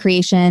content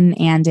creation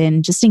and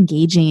in just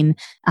engaging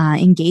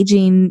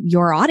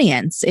your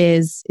audience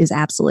is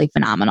absolutely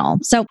phenomenal.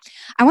 So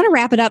I want to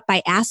wrap it up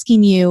by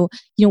asking you,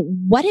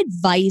 what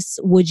advice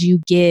would you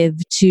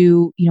give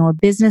to, a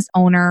business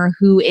owner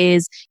who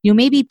is,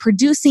 maybe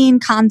producing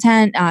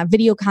content,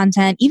 video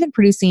content, even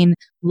producing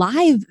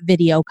live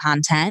video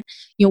content?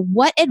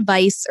 What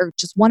advice or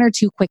just 1 or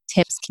 2 quick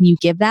tips can you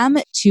give them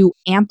to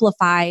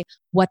amplify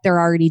what they're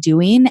already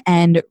doing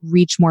and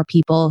reach more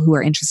people who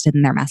are interested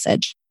in their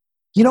message?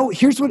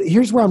 Here's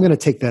where I'm going to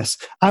take this.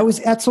 I was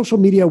at Social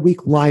Media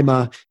Week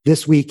Lima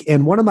this week,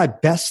 and one of my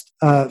best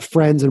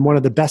friends and one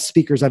of the best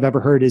speakers I've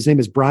ever heard, his name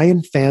is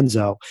Brian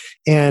Fanzo.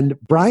 And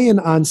Brian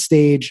on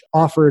stage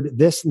offered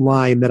this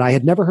line that I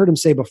had never heard him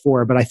say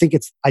before, but I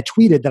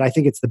tweeted that I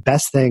think it's the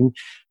best thing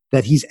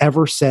that he's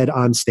ever said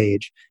on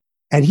stage.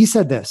 And he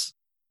said this: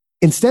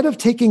 instead of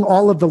taking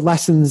all of the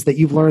lessons that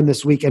you've learned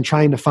this week and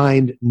trying to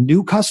find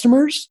new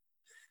customers,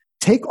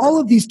 take all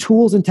of these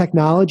tools and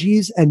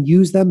technologies and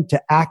use them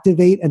to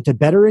activate and to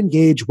better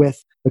engage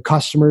with the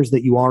customers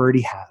that you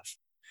already have.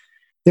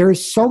 There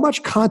is so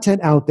much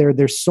content out there.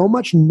 There's so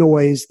much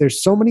noise.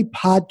 There's so many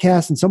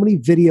podcasts and so many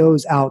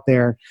videos out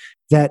there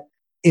that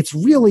it's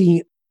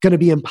really going to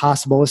be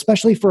impossible,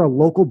 especially for a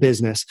local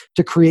business,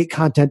 to create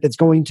content that's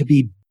going to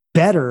be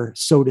better,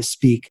 so to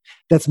speak,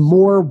 that's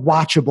more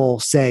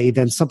watchable, say,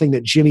 than something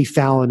that Jimmy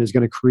Fallon is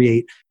going to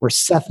create, or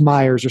Seth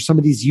Meyers, or some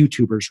of these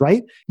YouTubers,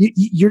 right?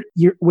 You're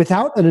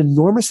without an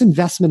enormous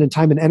investment in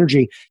time and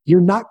energy, you're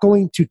not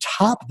going to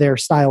top their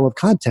style of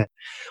content.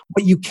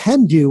 What you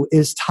can do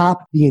is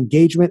top the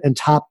engagement and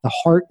top the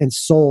heart and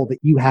soul that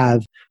you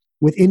have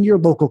within your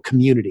local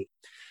community.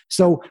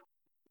 So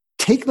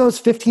take those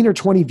 15 or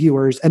 20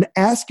 viewers and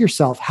ask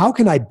yourself, how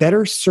can I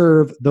better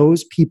serve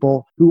those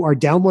people who are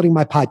downloading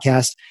my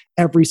podcast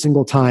every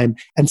single time?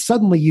 And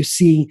suddenly you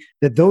see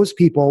that those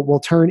people will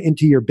turn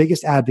into your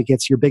biggest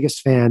advocates, your biggest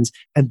fans.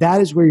 And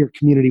that is where your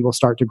community will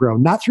start to grow.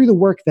 Not through the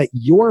work that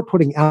you're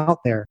putting out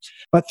there,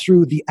 but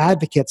through the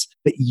advocates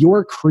that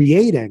you're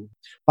creating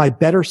by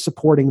better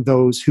supporting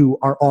those who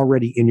are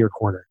already in your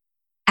corner.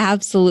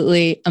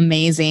 Absolutely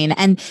amazing.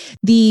 And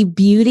the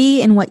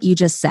beauty in what you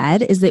just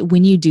said is that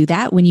when you do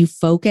that, when you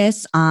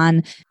focus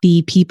on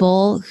the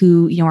people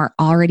who are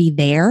already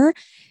there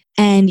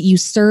and you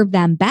serve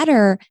them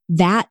better,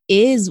 that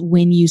is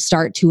when you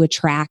start to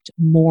attract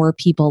more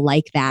people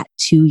like that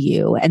to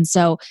you. And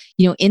so,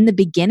 in the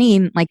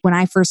beginning, like when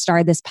I first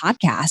started this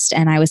podcast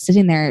and I was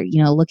sitting there,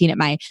 looking at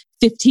my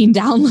 15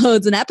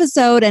 downloads an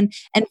episode and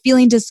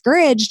feeling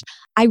discouraged,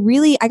 I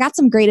got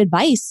some great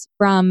advice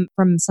from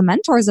some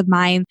mentors of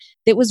mine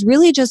that was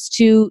really just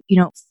to,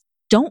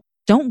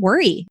 don't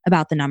worry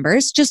about the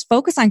numbers, just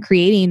focus on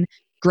creating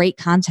great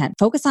content,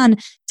 focus on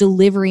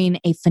delivering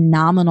a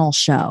phenomenal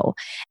show.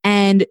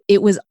 And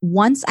it was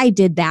once I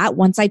did that,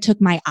 once I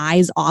took my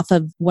eyes off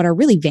of what are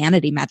really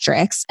vanity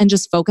metrics and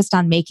just focused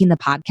on making the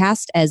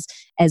podcast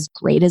as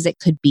great as it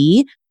could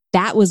be,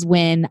 that was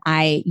when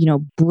I,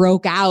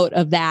 broke out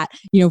of that,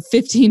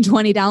 15,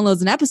 20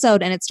 downloads an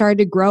episode, and it started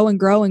to grow and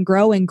grow and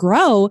grow and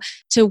grow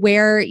to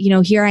where,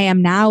 here I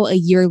am now a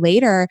year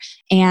later.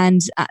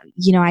 And,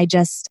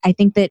 I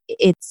think that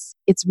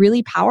it's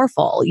really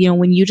powerful,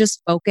 when you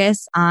just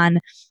focus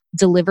on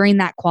delivering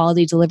that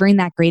quality, delivering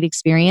that great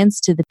experience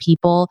to the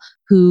people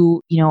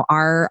who,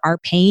 are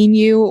paying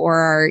you or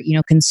are,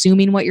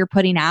 consuming what you're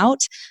putting out.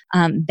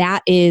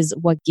 That is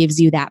what gives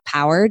you that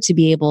power to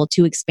be able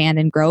to expand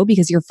and grow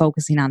because you're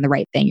focusing on the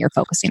right thing. You're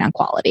focusing on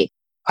quality.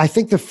 I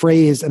think the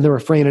phrase and the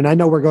refrain, and I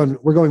know we're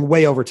going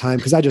way over time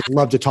because I just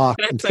love to talk.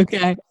 That's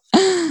okay.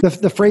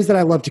 The phrase that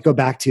I love to go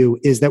back to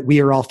is that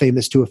we are all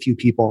famous to a few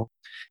people.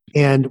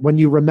 And when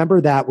you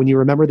remember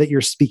that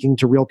you're speaking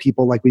to real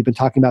people, like we've been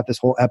talking about this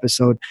whole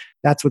episode,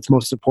 that's what's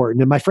most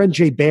important. And my friend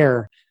Jay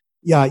Baer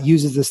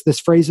uses this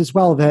phrase as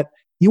well, that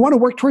you want to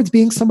work towards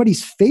being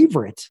somebody's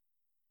favorite.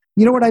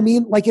 You know what I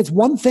mean? Like, it's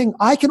one thing,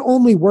 I can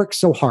only work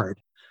so hard.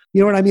 You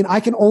know what I mean?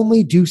 I can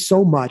only do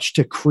so much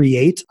to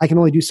create. I can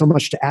only do so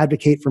much to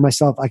advocate for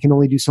myself. I can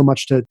only do so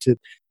much to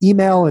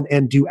email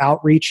and do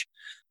outreach.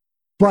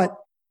 But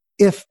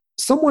if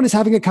someone is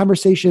having a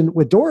conversation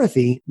with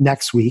Dorothy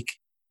next week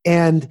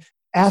and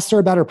asked her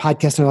about her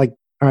podcast, and they're like,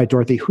 all right,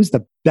 Dorothy, who's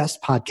the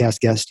best podcast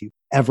guest you've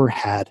ever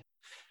had?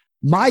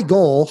 My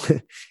goal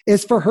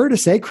is for her to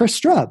say Chris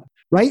Strub,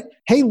 right?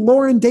 Hey,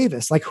 Lauren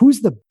Davis, like,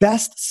 who's the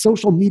best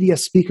social media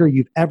speaker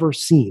you've ever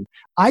seen?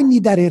 I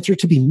need that answer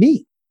to be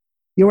me.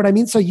 You know what I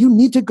mean? So you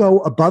need to go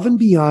above and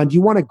beyond.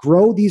 You want to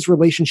grow these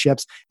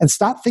relationships and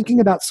stop thinking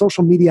about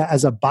social media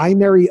as a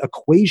binary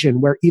equation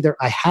where either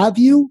I have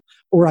you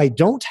or I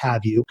don't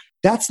have you.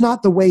 That's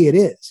not the way it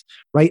is,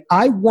 right?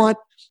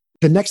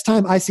 The next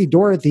time I see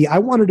Dorothy, I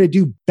want her to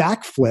do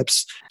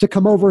backflips to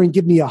come over and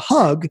give me a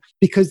hug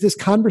because this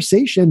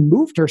conversation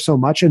moved her so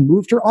much and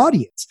moved her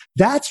audience.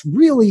 That's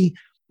really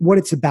what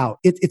it's about.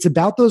 It's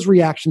about those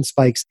reaction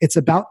spikes. It's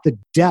about the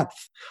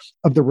depth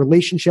of the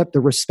relationship, the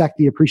respect,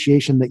 the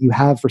appreciation that you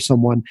have for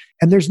someone.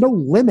 And there's no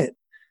limit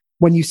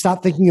when you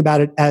stop thinking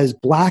about it as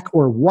black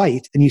or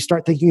white and you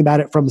start thinking about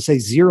it from, say,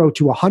 0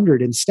 to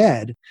 100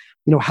 instead.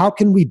 How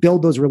can we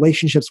build those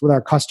relationships with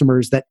our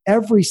customers that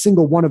every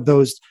single one of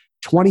those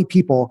 20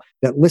 people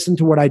that listen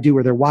to what I do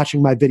or they're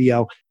watching my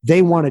video,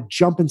 they want to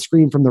jump and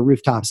scream from the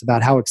rooftops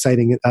about how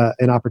exciting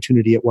an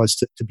opportunity it was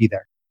to be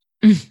there.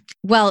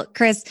 Well,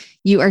 Chris,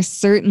 you are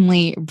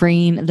certainly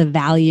bringing the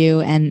value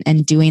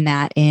and doing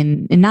that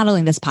in not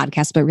only this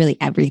podcast, but really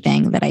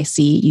everything that I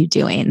see you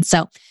doing.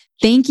 So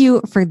thank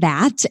you for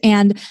that.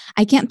 And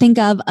I can't think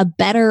of a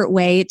better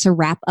way to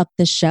wrap up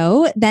the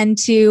show than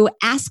to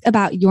ask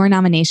about your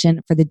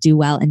nomination for the Do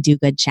Well and Do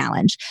Good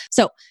Challenge.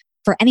 So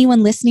for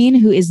anyone listening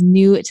who is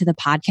new to the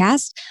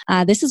podcast,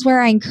 this is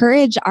where I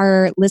encourage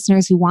our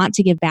listeners who want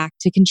to give back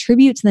to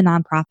contribute to the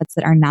nonprofits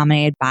that are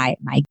nominated by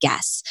my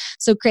guests.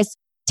 So Chris,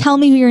 tell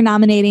me who you're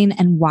nominating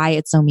and why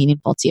it's so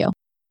meaningful to you.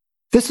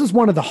 This is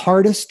one of the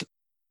hardest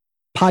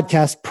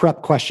podcast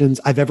prep questions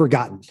I've ever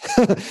gotten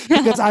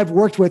because I've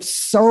worked with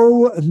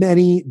so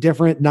many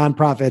different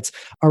nonprofits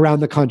around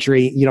the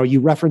country.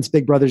 You referenced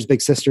Big Brothers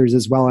Big Sisters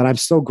as well, and I'm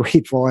so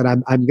grateful,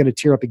 and I'm going to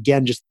tear up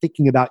again just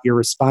thinking about your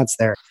response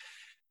there.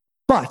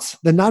 But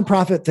the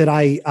nonprofit that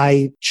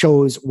I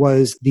chose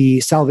was the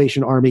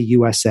Salvation Army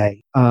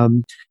USA.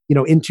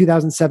 In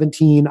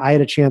 2017, I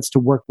had a chance to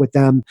work with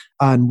them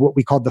on what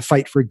we called the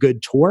Fight for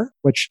Good tour,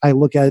 which I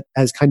look at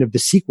as kind of the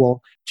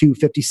sequel to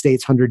 50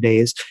 States, 100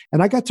 Days.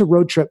 And I got to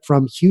road trip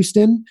from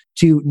Houston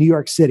to New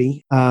York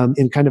City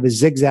in kind of a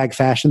zigzag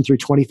fashion through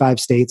 25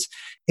 states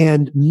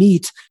and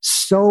meet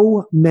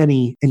so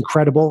many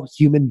incredible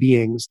human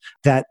beings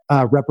that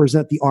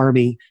represent the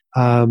Army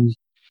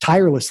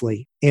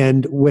tirelessly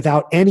and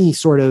without any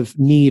sort of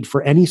need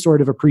for any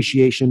sort of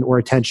appreciation or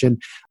attention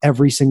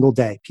every single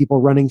day.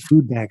 People running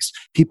food banks,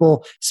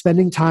 people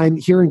spending time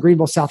here in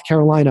Greenville, South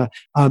Carolina,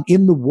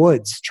 in the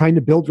woods, trying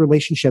to build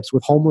relationships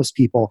with homeless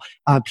people,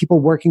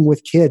 people working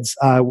with kids,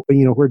 who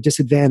are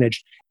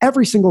disadvantaged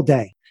every single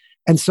day.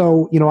 And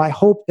so, I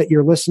hope that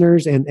your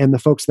listeners and the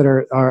folks that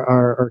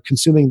are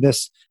consuming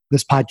this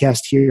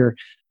podcast here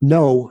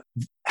know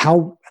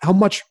how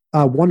much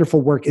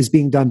wonderful work is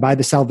being done by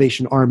the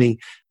Salvation Army,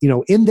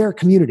 in their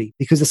community,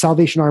 because the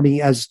Salvation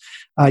Army, as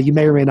you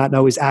may or may not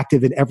know, is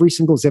active in every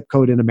single zip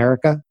code in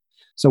America.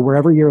 So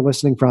wherever you're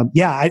listening from,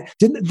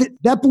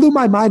 that blew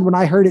my mind when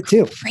I heard it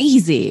too.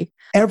 Crazy.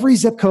 Every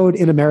zip code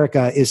in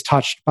America is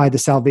touched by the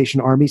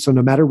Salvation Army. So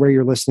no matter where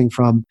you're listening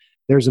from,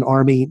 there's an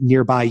army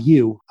nearby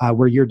you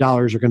where your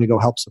dollars are going to go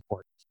help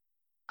support.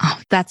 Oh,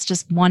 that's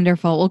just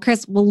wonderful. Well,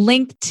 Chris, we'll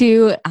link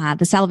to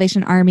the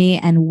Salvation Army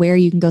and where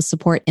you can go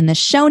support in the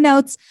show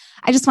notes.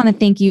 I just want to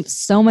thank you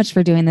so much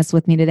for doing this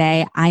with me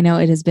today. I know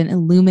it has been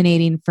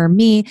illuminating for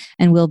me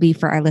and will be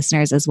for our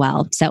listeners as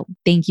well. So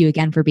thank you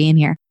again for being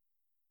here.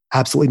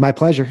 Absolutely. My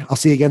pleasure. I'll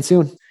see you again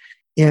soon.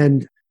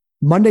 And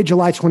Monday,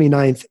 July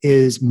 29th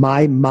is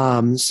my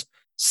mom's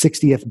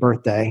 60th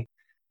birthday.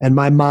 And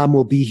my mom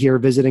will be here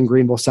visiting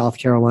Greenville, South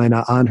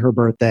Carolina on her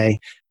birthday.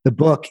 The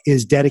book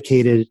is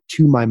dedicated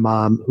to my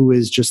mom, who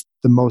is just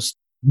the most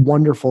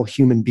wonderful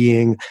human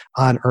being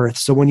on earth.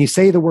 So when you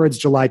say the words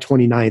July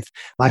 29th,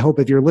 I hope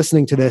if you're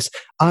listening to this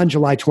on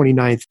July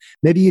 29th,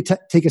 maybe you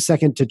take a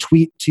second to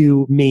tweet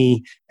to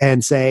me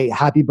and say,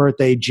 "Happy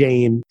birthday,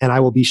 Jane," and I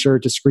will be sure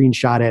to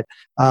screenshot it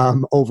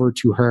over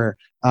to her.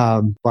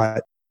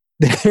 But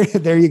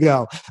there you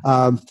go.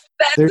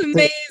 That's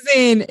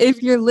amazing.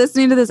 If you're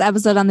listening to this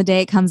episode on the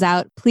day it comes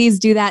out, please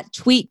do that.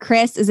 Tweet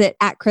Chris. Is it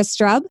at Chris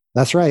Strub?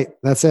 That's right.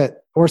 That's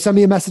it. Or send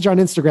me a message on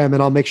Instagram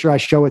and I'll make sure I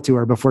show it to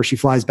her before she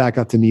flies back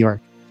up to New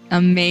York.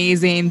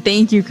 Amazing.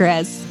 Thank you,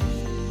 Chris.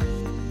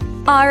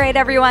 All right,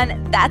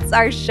 everyone, that's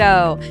our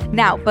show.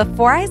 Now,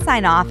 before I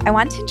sign off, I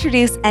want to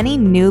introduce any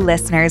new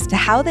listeners to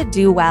how the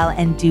Do Well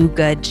and Do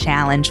Good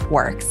Challenge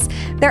works.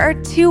 There are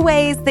two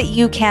ways that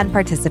you can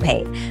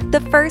participate. The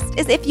first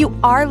is if you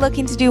are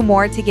looking to do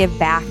more to give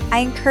back, I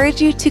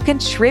encourage you to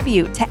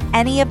contribute to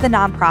any of the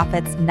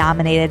nonprofits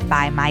nominated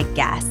by my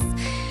guests.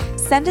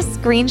 Send a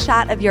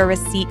screenshot of your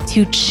receipt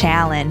to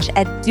challenge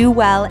at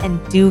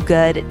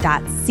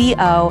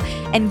dowellanddogood.co,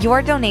 and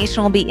your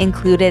donation will be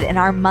included in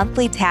our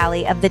monthly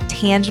tally of the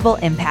tangible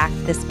impact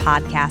this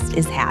podcast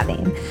is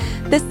having.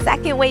 The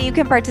second way you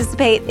can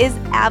participate is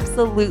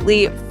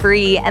absolutely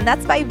free, and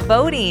that's by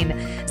voting.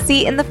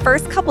 See, in the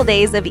first couple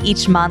days of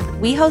each month,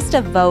 we host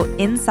a vote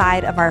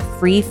inside of our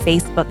free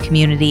Facebook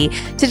community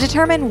to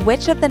determine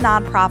which of the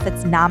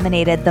nonprofits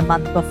nominated the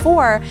month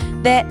before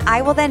that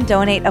I will then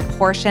donate a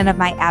portion of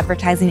my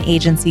advertising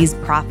agency's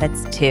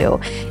profits to.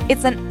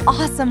 It's an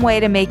awesome way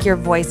to make your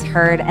voice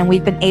heard, and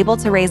we've been able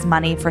to raise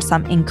money for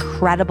some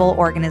incredible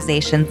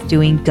organizations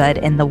doing good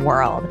in the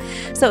world.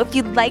 So if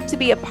you'd like to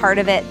be a part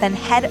of it, then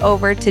head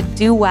over to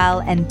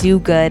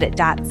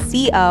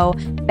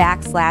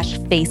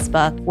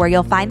dowellanddogood.co/Facebook, where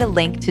you'll find a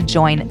link to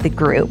join the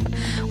group.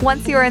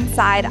 Once you're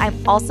inside, I'm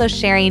also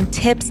sharing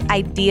tips,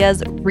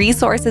 ideas,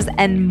 resources,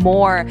 and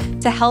more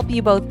to help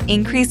you both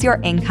increase your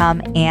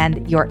income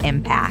and your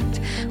impact.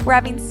 We're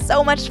having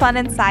so much fun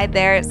inside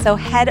there, so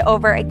head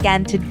over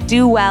again to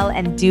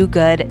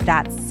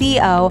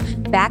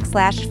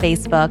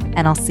dowellanddogood.co/Facebook,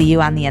 and I'll see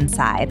you on the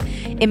inside.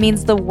 It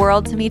means the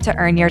world to me to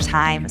earn your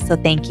time, so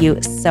thank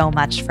you so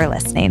much for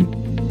listening.